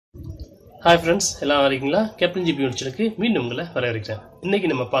Hi friends, எல்லாம் வரீங்களா? Captain GB யூனிட்ஸ்க்கு மீண்டும் உங்களை வரவேற்கிறேன். இன்னைக்கு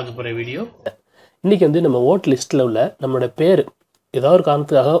நம்ம பார்க்க போற வீடியோ இன்னைக்கு வந்து நம்ம ஓட் லிஸ்ட்ல உள்ள நம்மளோட பேர் ஏதாவது ஒரு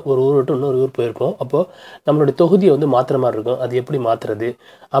காரணத்துக்காக ஒரு ஊர் விட்டு இன்னொரு ஊர் போயிருப்போம். அப்போ நம்மளோட தொகுதியை வந்து மாத்துற மாதிரி இருக்கும். அது எப்படி மாத்துறது?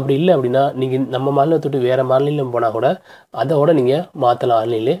 அப்படி இல்லை அப்படின்னா நீங்க நம்ம மாநிலத்தை விட்டு வேற மாநிலம் போனா கூட அதோட நீங்க மாத்தலாம்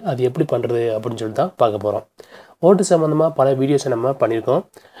ஆன்லைன்ல. அது எப்படி பண்றது அப்படின்னு சொல்லிட்டு தான் பார்க்க போறோம். ஓட்டு சம்பந்தமா பல வீடியோஸை நம்ம பண்ணியிருக்கோம்.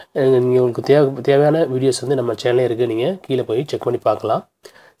 நீங்கள் உங்களுக்கு தேவையான வீடியோஸ் வந்து நம்ம சேனலே இருக்குது. நீங்கள் கீழே போய் செக் பண்ணி பார்க்கலாம்.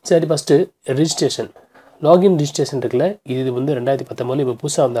 சரி, ஃபஸ்ட்டு ரிஜிஸ்ட்ரேஷன் லாகின் ரிஜிஸ்ட்ரேஷன் இருக்குல்ல, இது வந்து 2019 இப்போ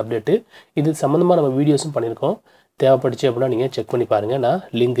புதுசாக வந்து அப்டேட்டு. இது சம்மந்தமாக நம்ம வீடியோஸும் பண்ணியிருக்கோம். தேவைப்படுச்சு அப்படின்னா நீங்கள் செக் பண்ணி பாருங்கள். நான்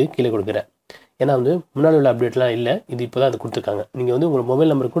லிங்க்கு கீழே கொடுக்குறேன். ஏன்னா வந்து முன்னாடி உள்ள அப்டேட்லாம் இல்லை, இது இப்போ தான் அது கொடுத்துருக்காங்க. நீங்கள் வந்து உங்கள்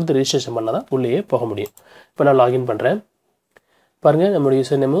மொபைல் நம்பர் கொடுத்து ரிஜிஸ்ட்ரேஷன் பண்ணால் தான் உள்ளேயே போக முடியும். இப்போ நான் லாகின் பண்ணுறேன். பாருங்கள், நம்மளோட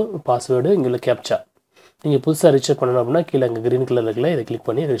யூசர் நேமு பாஸ்வேர்டு இங்கே உள்ள கேப்சா. நீங்கள் புதுசாக ரிஜிஸ்டர் பண்ணணும் அப்படின்னா கீழே அங்கே க்ரீன் கலர் இருக்குல்ல, இதை கிளிக்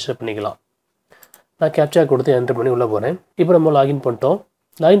பண்ணி ரிஜிஸ்டர் பண்ணிக்கலாம். நான் கேப்சா கொடுத்து என்ட்ரு பண்ணி உள்ளே போகிறேன். இப்போ நம்ம லாகின் பண்ணிட்டோம்.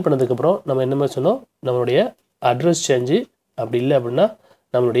 லாகின் பண்ணதுக்கப்புறம் நம்ம என்ன மாதிரி சொன்னோம், நம்மளுடைய அட்ரஸ் சேஞ்சு அப்படி இல்லை அப்படின்னா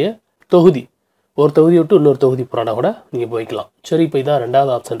நம்மளுடைய தொகுதி, ஒரு தொகுதி விட்டு இன்னொரு தொகுதி போகிறோன்னா கூட நீங்கள் போய்க்கலாம். சரி, இப்போ இதான்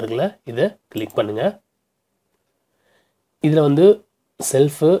ரெண்டாவது ஆப்ஷன் இருக்குல்ல, இதை கிளிக் பண்ணுங்கள். இதில் வந்து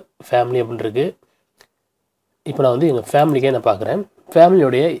செல்ஃபு ஃபேமிலி அப்படின்னு இருக்குது. இப்போ நான் வந்து எங்கள் ஃபேமிலிக்கே நான் பார்க்குறேன்.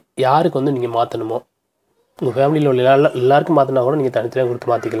 ஃபேமிலியோடைய யாருக்கு வந்து நீங்கள் மாற்றணுமோ, உங்கள் ஃபேமிலியில் உள்ள எல்லாருக்கும் மாற்றினா கூட நீங்கள் தனித்தனியாக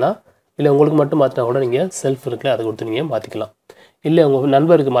கொடுத்து மாற்றிக்கலாம். இல்லை உங்களுக்கு மட்டும் மாற்றினா கூட நீங்கள் செல்ஃப் இருக்குல்ல, அதை கொடுத்து நீங்கள் மாற்றிக்கலாம். இல்லை உங்கள்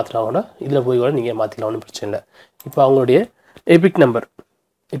நண்பருக்கு மாற்றினா கூட இதில் போய் கூட நீங்கள் மாற்றிக்கலாம், ஒன்றும் பிரச்சனை இல்லை. இப்போ அவங்களுடைய எபிக்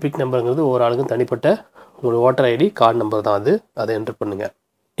நம்பருங்கிறது ஒரு ஆளுக்கும் தனிப்பட்ட உங்களுடைய ஓட்டர் ஐடி கார்டு நம்பர் தான் அது, அதை என்ட்ரு பண்ணுங்கள்.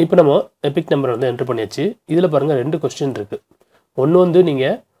 இப்போ நம்ம எபிக் நம்பர் வந்து என்ட்ரு பண்ணியாச்சு. இதில் பாருங்கள் 2 கொஸ்டின் இருக்குது. ஒன்று வந்து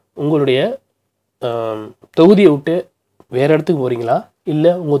நீங்கள் உங்களுடைய தொகுதியை விட்டு வேறு இடத்துக்கு போகிறீங்களா,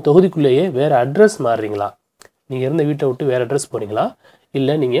 இல்லை உங்கள் தொகுதிக்குள்ளேயே வேறு அட்ரஸ் மாறுறீங்களா, நீங்கள் இருந்த வீட்டை விட்டு வேறு அட்ரஸ் போகிறீங்களா,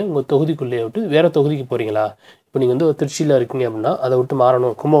 இல்லை நீங்கள் உங்கள் தொகுதிக்குள்ளேயே விட்டு வேறு தொகுதிக்கு போகிறீங்களா. இப்போ நீங்கள் வந்து திருச்சியில் இருக்கீங்க அப்படின்னா அதை விட்டு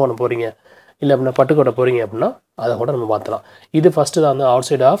மாறணும், கும்பகோணம் போகிறீங்க, இல்லை அப்படின்னா பட்டுக்கோட்டை போகிறீங்க அப்படின்னா அதை கூட நம்ம மாற்றலாம். இது ஃபஸ்ட்டு தான் வந்து அவுட்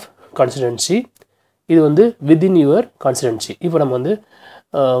சைட் ஆஃப் கான்ஸ்டிடுவன்சி, இது வந்து வித்தின் யுவர் கான்ஸ்டிடுவன்சி. இப்போ நம்ம வந்து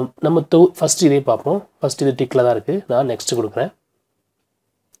நம்ம ஃபஸ்ட்டு இதே பார்ப்போம். ஃபஸ்ட்டு இது டிக்கில் தான் இருக்குது. நான் நெக்ஸ்ட்டு கொடுக்குறேன்.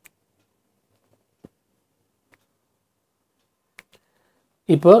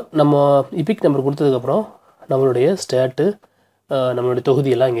 இப்போ நம்ம இபிக் நம்பர் கொடுத்ததுக்கப்புறம் நம்மளுடைய ஸ்டேட்டு, நம்மளுடைய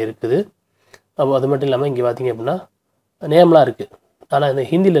தொகுதியெல்லாம் இங்கே இருக்குது. அப்போ அது மட்டும் இல்லாமல் இங்கே பார்த்தீங்க அப்படின்னா நேம்லாம் இருக்குது. ஆனால் இந்த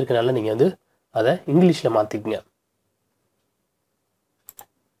ஹிந்தியில் இருக்கனால நீங்கள் வந்து அதை இங்கிலீஷில் மாற்றிக்கங்க.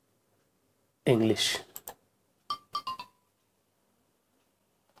 இங்கிலீஷ்.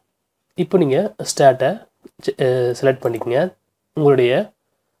 இப்போ நீங்கள் ஸ்டேட்டை செலக்ட் பண்ணிக்கங்க. உங்களுடைய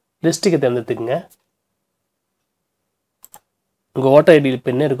டிஸ்ட்ரிக்டை தேர்ந்தெடுத்துக்குங்க. உங்கள் ஓட்டர் ஐடி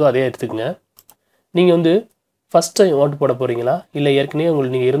இப்போ என்ன இருக்கோ அதே எடுத்துக்கங்க. நீங்கள் வந்து ஃபஸ்ட் டைம் ஓட்டு போட போகிறீங்களா, இல்லை ஏற்கனவே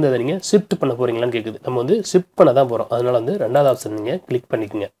உங்களுக்கு நீங்கள் இருந்ததை நீங்கள் ஷிஃப்ட் பண்ண போகிறீங்களான்னு கேட்குது. நம்ம வந்து ஷிஃப்ட் பண்ண தான் போகிறோம். அதனால் வந்து ரெண்டாவது ஆப்ஷன் நீங்கள் கிளிக்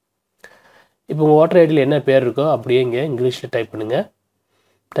பண்ணிக்கோங்க. இப்போ உங்கள் ஓட்டர் ஐடியில் என்ன பேர் இருக்கோ அப்படியே இங்கே இங்கிலீஷில் டைப் பண்ணுங்கள்.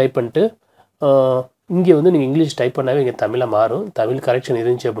 டைப் பண்ணிட்டு இங்கே வந்து நீங்கள் இங்கிலீஷ் டைப் பண்ணாவே இங்கே தமிழாக மாறும். தமிழ் கரெக்ஷன்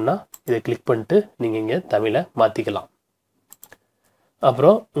இருந்துச்சு அப்படின்னா இதை கிளிக் பண்ணிட்டு நீங்கள் இங்கே தமிழை மாற்றிக்கலாம்.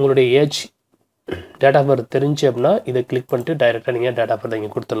 அப்புறம் உங்களுடைய ஏஜ், டேட் ஆஃப் பர்த் தெரிஞ்சு அப்படின்னா இதை கிளிக் பண்ணிட்டு டைரெக்டாக நீங்கள் டேட் ஆஃப் பர்த்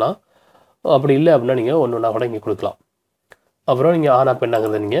இங்கே கொடுத்துடலாம். அப்படி இல்லை அப்படின்னா நீங்கள் ஒன்று ஒன்றா கூட இங்கே கொடுக்கலாம். அப்புறம் நீங்கள் ஆனா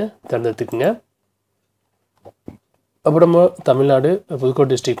பெண்ணாங்கிறத நீங்கள் தேர்ந்தெடுத்துக்குங்க. அப்புறமா தமிழ்நாடு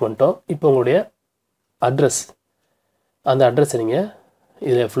புதுக்கோட்டை டிஸ்ட்ரிக்ட் வந்துட்டோம். இப்போ உங்களுடைய அட்ரஸ், அந்த அட்ரஸை நீங்கள்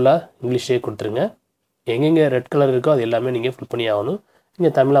இதில் ஃபுல்லாக இங்கிலீஷ்லேயே கொடுத்துருங்க. எங்கெங்கே ரெட் கலர் இருக்கோ அது எல்லாமே நீங்கள் ஃபில் பண்ணி ஆகணும்.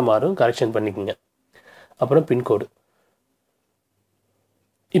 இங்கே தமிழாக மாறும், கரெக்ஷன் பண்ணிக்கோங்க. அப்புறம் பின்கோடு.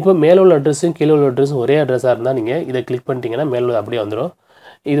 இப்போ மேலே உள்ள அட்ரஸும் கீழே உள்ள அட்ரஸும் ஒரே அட்ரஸாக இருந்தால் நீங்கள் இதை கிளிக் பண்ணிட்டீங்கன்னா மேலே அப்படியே வந்துடும்.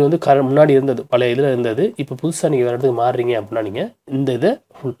 இது வந்து முன்னாடி இருந்தது, பழைய இதில் இருந்தது. இப்போ புதுசாக நீங்கள் வேறு இடத்துக்கு மாறுறீங்க அப்படின்னா நீங்கள் இந்த இதை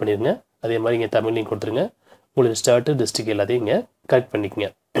ஃபுல் பண்ணிடுங்க. அதே மாதிரி இங்கே தமிழ்லையும் கொடுத்துருங்க. உங்களுக்கு ஸ்டார்ட்டு டிஸ்ட்ரிக்ட் எல்லாத்தையும் இங்கே கரெக்ட் பண்ணிக்கங்க.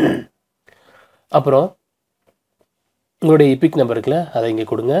 அப்புறம் உங்களுடைய இபிக் நம்பர் இருக்குல்ல, அதை இங்கே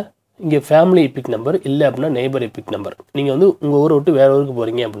கொடுங்க. இங்கே ஃபேமிலி இபிக் நம்பர் இல்லை அப்படின்னா நெய்பர் இபிக் நம்பர். நீங்கள் வந்து உங்கள் ஊரை விட்டு வேறு ஊருக்கு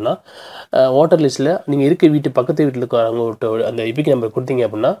போகிறீங்க அப்படின்னா ஓட்டர் லிஸ்ட்டில் நீங்கள் இருக்க வீட்டு பக்கத்து வீட்டில் இருக்கிறவங்க அந்த இபிக் நம்பர் கொடுத்தீங்க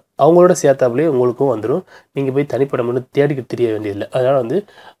அப்படின்னா அவங்களோட சேர்த்தாப்புலேயே உங்களுக்கும் வந்துடும். நீங்கள் போய் தனிப்படம் வந்து தேடிக்கிட்டு தெரிய வேண்டியதில்லை. அதனால் வந்து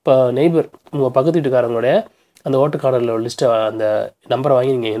இப்போ நெய்பர் உங்கள் பக்கத்து வீட்டுக்காரங்களுடைய அந்த ஓட்டர் கார்டில் லிஸ்ட்டை அந்த நம்பரை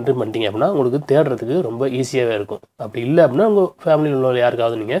வாங்கி நீங்கள் என்ட்ரி பண்ணிட்டீங்க அப்படின்னா உங்களுக்கு தேடுறதுக்கு ரொம்ப ஈஸியாகவே இருக்கும். அப்படி இல்லை அப்படின்னா உங்கள் ஃபேமிலியில் உள்ள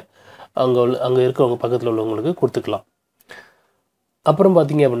யாருக்காவது நீங்கள் அங்கே இருக்கிறவங்க பக்கத்தில் உள்ளவங்களுக்கு கொடுத்துக்கலாம். அப்புறம்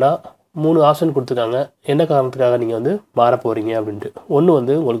பார்த்தீங்க அப்படின்னா 3 ஆப்ஷன் கொடுத்துருக்காங்க. என்ன காரணத்துக்காக நீங்கள் வந்து மாற போகிறீங்க அப்படின்ட்டு. ஒன்று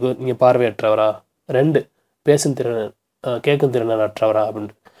வந்து உங்களுக்கு நீங்கள் பார்வையற்றவரா, 2 பேசும் திறன் கேட்கும் திறன் அற்றவரா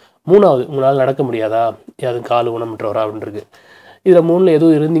அப்படின்ட்டு, 3வது உங்களால் நடக்க முடியாதா, யாரும் கால் ஊனமுற்றவரா அப்படின்ட்டு. இதில் 3ல்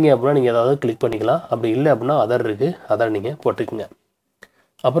எதுவும் இருந்தீங்க அப்படின்னா நீங்கள் ஏதாவது கிளிக் பண்ணிக்கலாம். அப்படி இல்லை அப்படின்னா அதர் இருக்குது, அதர் நீங்கள் போட்டுக்குங்க.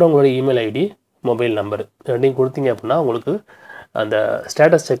 அப்புறம் உங்களுடைய இமெயில் ஐடி, மொபைல் நம்பர் ரெண்டையும் கொடுத்தீங்க அப்படின்னா உங்களுக்கு அந்த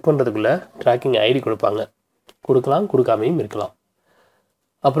ஸ்டேட்டஸ் செக் பண்ணுறதுக்குள்ளே ட்ராக்கிங் ஐடி கொடுப்பாங்க, கொடுக்கலாம் கொடுக்காமையும் இருக்கலாம்.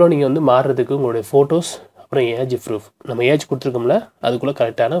 அப்புறம் நீங்கள் வந்து மாறுறதுக்கு உங்களுடைய ஃபோட்டோஸ், அப்புறம் ஏஜ் ப்ரூஃப், நம்ம ஏஜ் கொடுத்துருக்கோம்ல அதுக்குள்ளே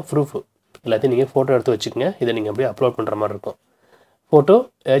கரெக்டான ப்ரூஃப் எல்லாத்தையும் நீங்கள் ஃபோட்டோ எடுத்து வச்சுக்கோங்க. இதை நீங்கள் அப்படியே அப்லோட் பண்ணுற மாதிரி இருக்கும். ஃபோட்டோ,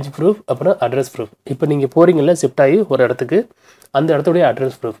 ஏஜ் ப்ரூஃப், அப்புறம் அட்ரஸ் ப்ரூஃப். இப்போ நீங்கள் போகிறீங்கள ஷிஃப்ட் ஆகி ஒரு இடத்துக்கு, அந்த இடத்துடைய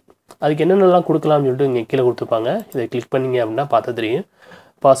அட்ரஸ் ப்ரூஃப் அதுக்கு என்னென்னலாம் கொடுக்கலாம்னு சொல்லிட்டு இங்கே கீழே கொடுத்துருப்பாங்க. இதை கிளிக் பண்ணிங்க அப்படின்னா பார்த்தா தெரியும்.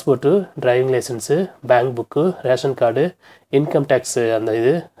 Passport, driving licence, bank book, ration card, income tax அந்த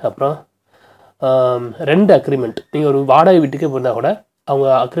இது, அப்புறம் 2 அக்ரிமெண்ட். நீங்கள் ஒரு வாடகை வீட்டுக்கே போயிருந்தால் கூட அவங்க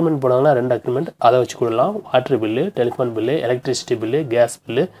அக்ரிமெண்ட் போனாங்கன்னா 2 அக்ரிமெண்ட் அதை வச்சு கொடுக்கலாம். Water bill, telephone bill, electricity bill, gas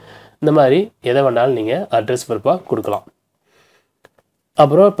bill, இந்த மாதிரி எதை வேணாலும் நீங்கள் அட்ரஸ் ப்ரூஃபாக கொடுக்கலாம்.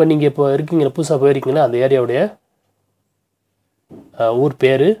 அப்புறம் இப்போ நீங்கள் இப்போ இருக்கீங்க, புதுசாக போயிருக்கீங்கன்னா அந்த ஏரியாவுடைய ஊர்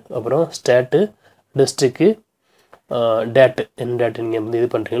பேர், அப்புறம் ஸ்டேட்டு, டிஸ்ட்ரிக்கு, டேட்டு, என்ன டேட்டு நீங்கள் வந்து இது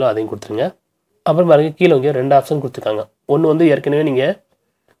பண்ணுறீங்களோ அதையும் கொடுத்துருங்க. அப்புறம் பாருங்கள் கீழே இங்கே 2 ஆப்ஷன் கொடுத்துருக்காங்க. ஒன்று வந்து ஏற்கனவே நீங்கள்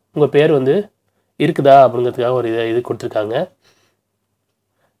உங்கள் பேர் வந்து இருக்குதா அப்படிங்கிறதுக்காக ஒரு இது கொடுத்துருக்காங்க.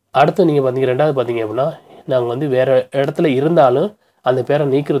 அடுத்து நீங்கள் பார்த்தீங்க 2வது பார்த்தீங்க அப்படின்னா, நாங்கள் வந்து வேறு இடத்துல இருந்தாலும் அந்த பேரை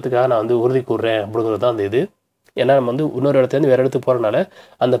நீக்கிறதுக்காக நான் வந்து உறுதி கூறுறேன் அப்படிங்கிறது தான் அந்த இது. ஏன்னா நம்ம வந்து இன்னொரு இடத்துலேருந்து வேறு இடத்துக்கு போகிறனால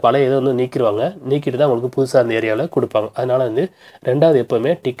அந்த பழைய இதை வந்து நீக்கிடுவாங்க, நீக்கிட்டு தான் உங்களுக்கு புதுசாக அந்த ஏரியாவில் கொடுப்பாங்க. அதனால் வந்து 2வது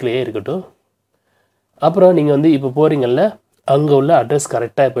எப்போவுமே டிக்லேயே இருக்கட்டும். அப்புறம் நீங்கள் வந்து இப்போ போகிறீங்கள்ல அங்கே உள்ள அட்ரஸ்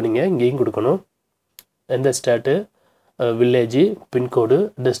கரெக்டாக இப்போ நீங்கள் இங்கேயும் கொடுக்கணும். எந்த ஸ்டேட்டு, வில்லேஜு, பின்கோடு,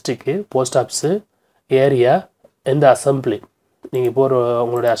 டிஸ்ட்ரிக்கு, போஸ்ட் ஆஃபீஸு, ஏரியா, எந்த அசம்பிளி நீங்கள் போகிற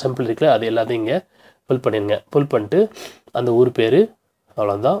உங்களுடைய அசம்பிளி இருக்குல்ல அது எல்லாத்தையும் இங்கே ஃபில் பண்ணிடுங்க. ஃபில் பண்ணிட்டு அந்த ஊர் பேர்,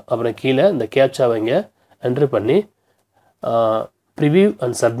 அவ்வளோதான். அப்புறம் கீழே இந்த கேப்சாவை இங்கே என்ட்ரு பண்ணி ப்ரிவியூ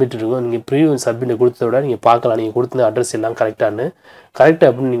அண்ட் சப்மிட் இருக்கும். நீங்கள் ப்ரிவியூ அண்ட் சப்மிட் கொடுத்தத விட நீங்கள் பார்க்கலாம் நீங்கள் கொடுத்த அட்ரஸ் எல்லாம் கரெக்டாக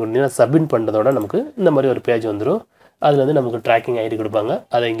அப்படின்னு நீங்கள் கொடுத்தீங்கன்னா சப்மிட் பண்ணுறதோட நமக்கு இந்த மாதிரி ஒரு பேஜ் வந்துடும். அதில் வந்து நமக்கு ட்ராக்கிங் ஐடி கொடுப்பாங்க,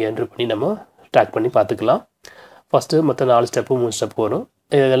 அதை இங்கே என்ட்ரு பண்ணி நம்ம ட்ராக் பண்ணி பார்த்துக்கலாம். ஃபஸ்ட்டு மொத்தம் 4 ஸ்டெப்பு 3 ஸ்டெப் வரும்.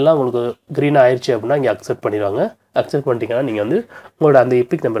 இதெல்லாம் உங்களுக்கு க்ரீனாக ஆயிடுச்சு அப்படின்னா இங்கே அக்செப்ட் பண்ணிடுவாங்க. அக்செப்ட் பண்ணிட்டீங்கன்னா நீங்கள் வந்து உங்களோட அந்த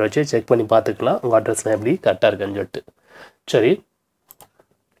எபிக் நம்பரை வச்சு செக் பண்ணி பார்த்துக்கலாம் உங்கள் அட்ரஸ்லாம் எப்படி கரெக்டாக இருக்குன்னு சொல்லிட்டு. சரி,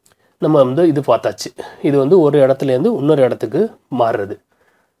 நம்ம வந்து இது பார்த்தாச்சு. இது வந்து ஒரு இடத்துலேருந்து இன்னொரு இடத்துக்கு மாறுறது.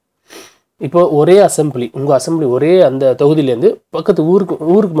 இப்போ ஒரே அசம்பிளி, உங்கள் அசம்பிளி ஒரே அந்த தொகுதியிலேருந்து பக்கத்து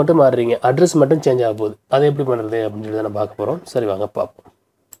ஊருக்கு மட்டும் மாறுறீங்க, அட்ரஸ் மட்டும் சேஞ்ச் ஆக போகுது. அதை எப்படி பண்ணுறது அப்படின்னு சொல்லி நம்ம பார்க்க போகிறோம். சரி வாங்க பார்ப்போம்.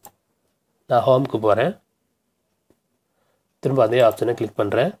 நான் ஹோமுக்கு போகிறேன், திரும்ப அதே ஆப்ஷனை கிளிக்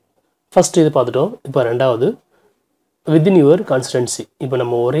பண்ணுறேன். ஃபஸ்ட்டு இது பார்த்துட்டோம். இப்போ 2வது வித்தின் யுவர் கான்ஸ்டிடென்சி. இப்போ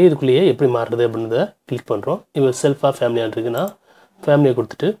நம்ம ஒரே இதுக்குள்ளேயே எப்படி மாறுறது அப்படின்றத கிளிக் பண்ணுறோம். இப்போ செல்ஃபாக ஃபேமிலியாக இருக்குன்னா ஃபேமிலியை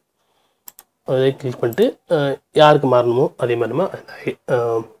கொடுத்துட்டு அதை கிளிக் பண்ணிட்டு யாருக்கு மாறணுமோ அதே மாதிரி நம்ம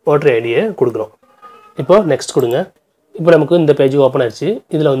ஓட்டர் ஐடியை கொடுக்குறோம். இப்போ நெக்ஸ்ட் கொடுங்க. இப்போ நமக்கு இந்த பேஜ் ஓப்பன் ஆயிடுச்சு.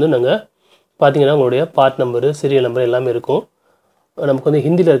 இதில் வந்து நாங்கள் பார்த்தீங்கன்னா உங்களுடைய பார்ட் நம்பரு, சீரியல் நம்பர் எல்லாமே இருக்கும். நமக்கு வந்து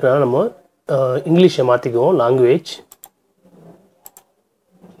ஹிந்தியில் இருக்கிறனால நம்ம இங்கிலீஷை மாற்றிக்குவோம். லாங்குவேஜ்,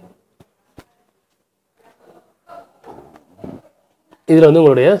 இதில் வந்து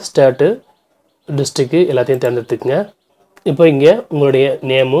உங்களுடைய ஸ்டேட்டு, டிஸ்ட்ரிக்கு எல்லாத்தையும் தேர்ந்தெடுத்துக்குங்க. இப்போ இங்கே உங்களுடைய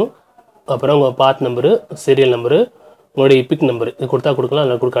நேமு, அப்புறம் உங்கள் பார்ட் நம்பரு, சீரியல் நம்பரு, உங்களுடைய இபிக் நம்பரு இது கொடுத்தா கொடுக்கலாம்,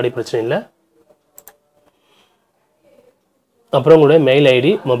 அதில் கொடுக்காடி பிரச்சனை இல்லை. அப்புறம் உங்களுடைய மெயில்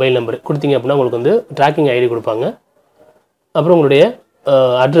ஐடி, மொபைல் நம்பர் கொடுத்தீங்க அப்படின்னா உங்களுக்கு வந்து ட்ராக்கிங் ஐடி கொடுப்பாங்க. அப்புறம் உங்களுடைய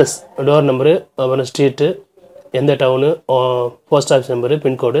அட்ரஸ், டோர் நம்பரு, அப்புறம் ஸ்ட்ரீட்டு, எந்த town, post office number,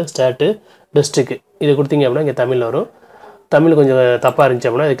 pincode, state, டிஸ்ட்ரிக்கு இது கொடுத்தீங்க அப்படின்னா இங்கே தமிழில் வரும். தமிழ் கொஞ்சம் தப்பாக இருந்துச்சு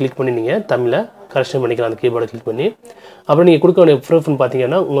அப்படின்னா அதை கிளிக் பண்ணி நீங்கள் தமிழை கரெக்ஷன் பண்ணிக்கலாம், அந்த கீபோர்டை கிளிக் பண்ணி. அப்புறம் நீங்கள் கொடுக்க வேண்டிய ப்ரூஃப்னு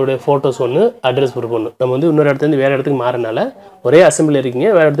பார்த்தீங்கன்னா உங்களுடைய ஃபோட்டோஸ் ஒன்று, அட்ரஸ் ப்ரூஃப் ஒன்று. நம்ம வந்து இன்னொரு இடத்துலேருந்து வேறு இடத்துக்கு மாறினால ஒரே அசம்பிளி இருக்கீங்க,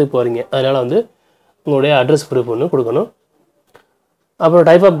 வேறு இடத்துக்கு போகிறீங்க, அதனால் வந்து உங்களுடைய அட்ரஸ் ப்ரூஃப் ஒன்று கொடுக்கணும். அப்புறம்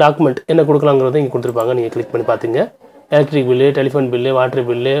டைப் ஆஃப் டாக்குமெண்ட் என்ன கொடுக்கலாங்கிறத இங்கே கொடுத்துருப்பாங்க, நீங்கள் கிளிக் பண்ணி பார்த்துங்க. Electric bill, telephone bill, water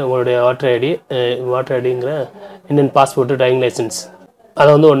bill, உங்களுடைய water ஐடிங்கிற Indian passport, driving licence அதை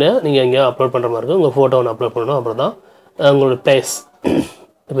வந்து ஒன்று நீங்கள் இங்கே அப்லோட் பண்ணுற மாதிரி இருக்கும். உங்கள் ஃபோட்டோ ஒன்று அப்லோட் பண்ணணும். அப்புறம் தான் உங்களோட பிளேஸ்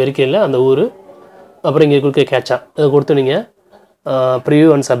இப்போ இருக்கையில் அந்த ஊர், அப்புறம் இங்கே கொடுக்க கேட்சா இதை கொடுத்து நீங்கள் ப்ரிவியூ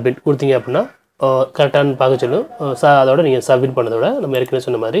அண்ட் சப்மிட் கொடுத்தீங்க அப்படின்னா கரெக்டானு பார்க்க சொல்லும். அதோட நீங்கள் சப்மிட் பண்ணதோட நம்ம ஏற்கனவே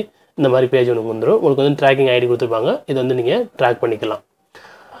சொன்ன மாதிரி இந்த மாதிரி பேஜ் ஒன்று வந்துடும். உங்களுக்கு வந்து ட்ராக்கிங் ஐடி கொடுத்துருப்பாங்க, இது வந்து நீங்கள் ட்ராக் பண்ணிக்கலாம்.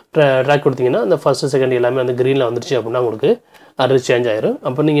 ட்ராக் கொடுத்தீங்கன்னா அந்த ஃபஸ்ட்டு செகண்ட் எல்லாமே வந்து க்ரீனில் வந்துருச்சு அப்படின்னா உங்களுக்கு அட்ரஸ் சேஞ்ச் ஆயிரும்.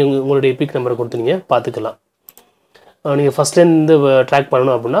 அப்போ நீங்கள் உங்களுடைய பிக் நம்பரை கொடுத்து நீங்கள் பார்த்துக்கலாம். நீங்கள் ஃபஸ்ட்லேருந்து ட்ராக்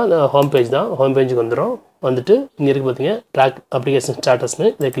பண்ணணும் அப்படின்னா அந்த ஹோம் பேஜ் தான், ஹோம் பேஜுக்கு வந்துட்டு இங்கே இருக்குது பார்த்தீங்க ட்ராக் அப்ளிகேஷன் ஸ்டாட்டஸ்னு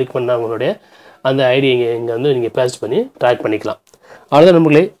இதை கிளிக் பண்ணால் உங்களுடைய அந்த ஐடி இங்கே வந்து நீங்கள் பேஸ்ட் பண்ணி ட்ராக் பண்ணிக்கலாம். அவ்வளோதான்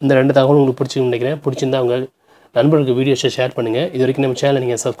நண்பர்களே, இந்த 2 தகவல் உங்களுக்கு பிடிச்சிருக்குன்னு நினைக்கிறேன். பிடிச்சிருந்தா உங்கள் நண்பர்களுக்கு வீடியோஸை ஷேர் பண்ணுங்கள். இது வரைக்கும் நம்ம சேனலை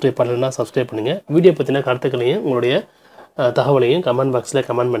நீங்கள் சப்ஸ்கிரைப் பண்ணலைன்னா சப்ஸ்கிரைப் பண்ணுங்கள். வீடியோ பற்றின கருத்துக்களையும் உங்களுடைய தகவலையும் கமெண்ட் பாக்ஸில்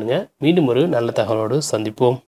கமெண்ட் பண்ணுங்கள். மீண்டும் ஒரு நல்ல தகவலோடு சந்திப்போம்.